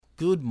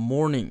Good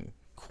morning,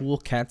 cool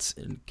cats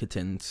and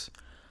kittens.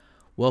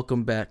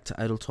 Welcome back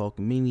to Idle Talk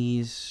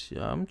Minis.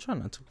 I'm trying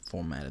not to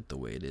format it the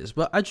way it is,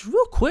 but I just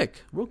real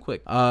quick.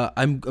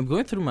 I'm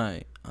going through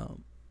my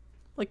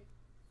like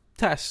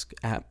task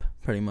app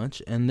pretty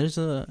much, and there's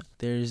a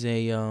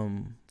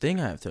thing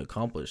I have to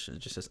accomplish. It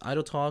just says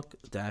Idle Talk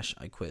dash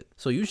I quit.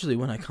 So usually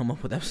when I come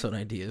up with episode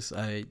ideas,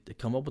 I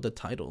come up with a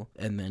title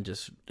and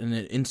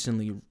it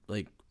instantly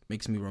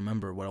makes me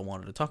remember what I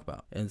wanted to talk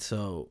about. And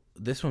so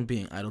this one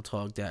being Idle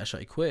Talk dash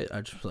I quit,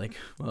 I just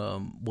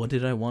what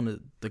did I want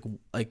to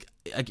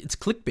it's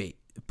clickbait,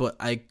 but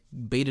I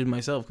baited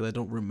myself because I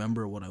don't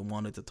remember what I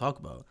wanted to talk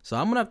about. So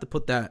I'm gonna have to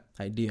put that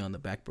idea on the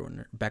back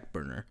burner.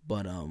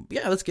 But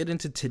yeah, let's get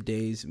into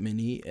today's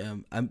mini.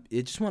 I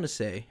just want to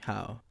say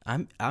how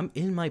I'm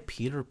in my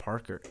Peter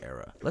Parker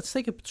era. Let's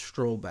take a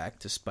stroll back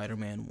to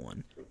Spider-Man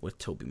 1 with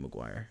Tobey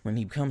Maguire. When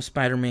he becomes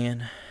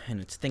Spider-Man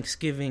and it's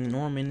Thanksgiving,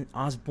 Norman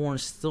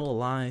Osborn's still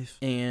alive,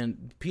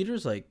 and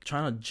Peter's like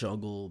trying to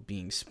juggle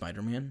being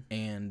Spider-Man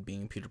and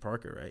being Peter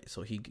Parker, right?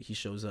 So he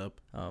shows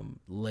up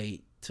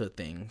late to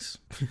things.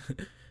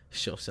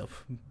 Shows up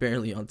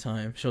barely on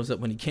time, shows up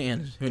when he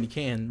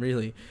can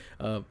really.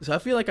 So I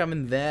feel like I'm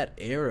in that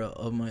era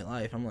of my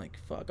life. I'm like,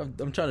 fuck,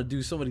 I'm trying to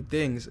do so many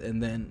things,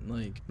 and then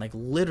like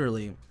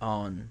literally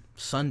on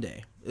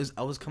Sunday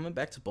I was coming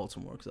back to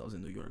Baltimore because I was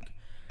in New York,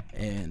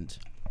 and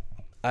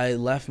I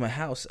left my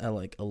house at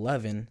like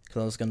 11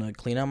 because I was gonna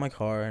clean out my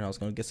car and I was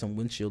gonna get some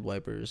windshield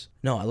wipers.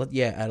 No, at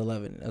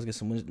 11 I was gonna get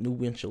some new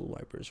windshield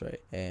wipers,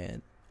 right?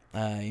 And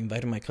I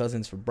invited my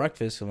cousins for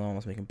breakfast. So I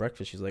was making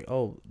breakfast. She's like,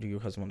 "Oh, do your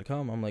cousin want to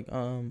come?" I'm like,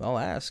 I'll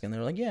ask." And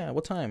they're like, "Yeah,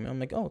 what time?" And I'm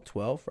like, "Oh,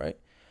 12, right?"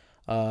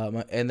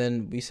 And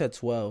then we said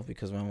 12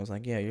 because my mom was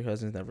like, "Yeah, your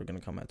cousin's never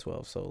gonna come at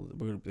 12, so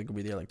we're gonna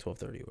be there like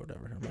 12:30 or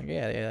whatever." I'm like,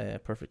 "Yeah,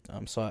 perfect."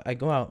 So I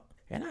go out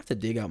and I have to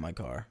dig out my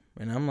car,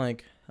 and I'm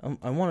like,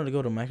 I wanted to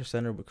go to Micro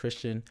Center with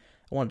Christian.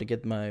 I wanted to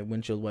get my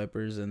windshield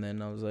wipers, and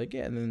then I was like,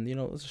 "Yeah," and then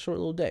it's a short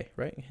little day,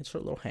 right? It's a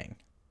short little hang.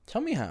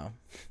 Tell me how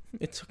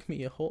it took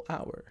me a whole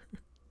hour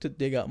to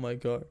dig out my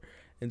car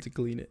and to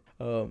clean it.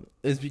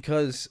 It's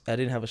because I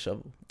didn't have a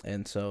shovel,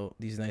 and so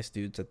these nice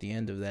dudes at the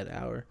end of that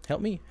hour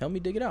helped me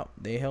dig it out.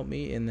 They helped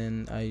me, and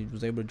then I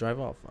was able to drive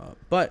off.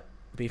 But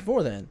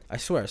before then, I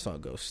swear I saw a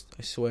ghost.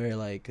 I swear,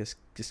 like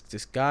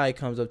this guy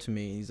comes up to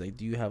me. He's like,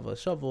 "Do you have a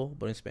shovel?"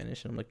 But in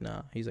Spanish, and I'm like,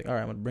 "Nah." He's like, "All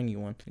right, I'm gonna bring you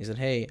one." He said,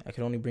 "Hey, I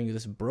could only bring you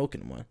this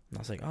broken one." And I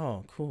was like,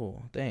 "Oh,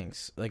 cool,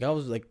 thanks." Like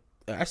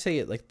I say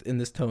it like in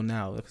this tone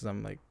now because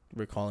I'm like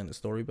recalling the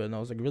story, but I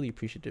was like really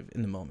appreciative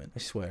in the moment, I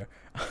swear.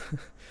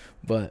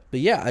 but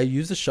yeah, I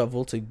use a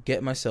shovel to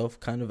get myself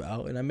kind of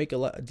out, and I make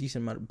a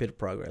decent bit of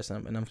progress,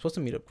 and I'm supposed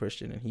to meet up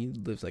Christian, and he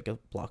lives like a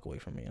block away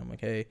from me. I'm like,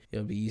 "Hey,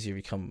 it'll be easier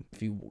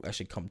if you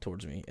actually come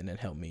towards me and then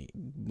help me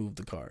move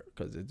the car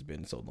because it's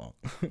been so long."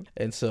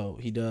 And so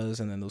he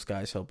does, and then those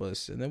guys help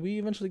us, and then we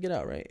eventually get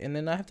out, right? And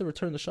then I have to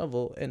return the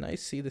shovel, and I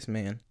see this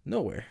man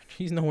nowhere.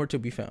 He's nowhere to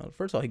be found.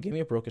 First of all, he gave me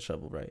a broken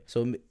shovel, right?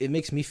 So it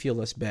makes me feel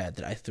less bad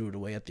that I threw it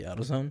away at the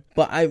AutoZone.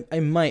 But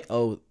I might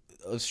owe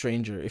a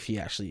stranger, if he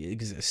actually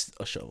exists,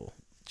 a shovel,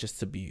 just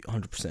to be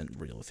 100%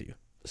 real with you.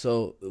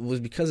 So it was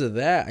because of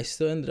that I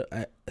still ended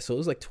up. So it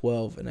was like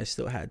 12, and I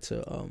still had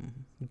to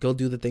go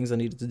do the things I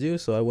needed to do.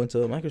 So I went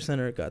to Micro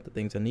Center, got the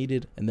things I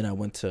needed, and then I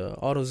went to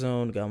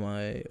AutoZone, got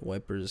my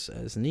wipers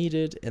as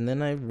needed, and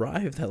then I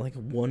arrived at like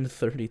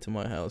 1:30 to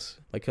my house.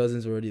 My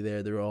cousins were already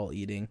there; they were all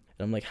eating,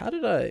 and I'm like, how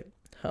did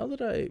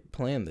I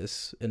plan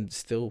this and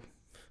still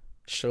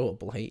show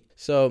up late?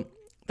 So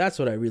that's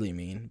what I really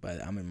mean by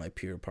I'm in my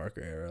Peter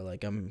Parker era.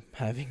 Like, I'm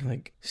having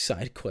like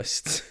side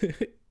quests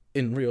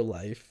in real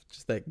life,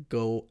 just that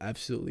go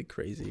absolutely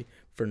crazy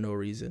for no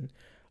reason.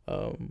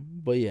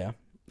 But yeah,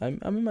 I'm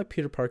in my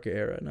Peter Parker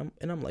era,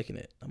 and I'm liking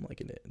it.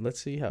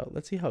 Let's see how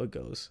it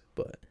goes.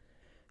 But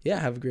yeah,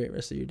 have a great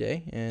rest of your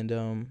day, and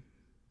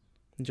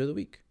enjoy the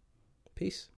week. Peace.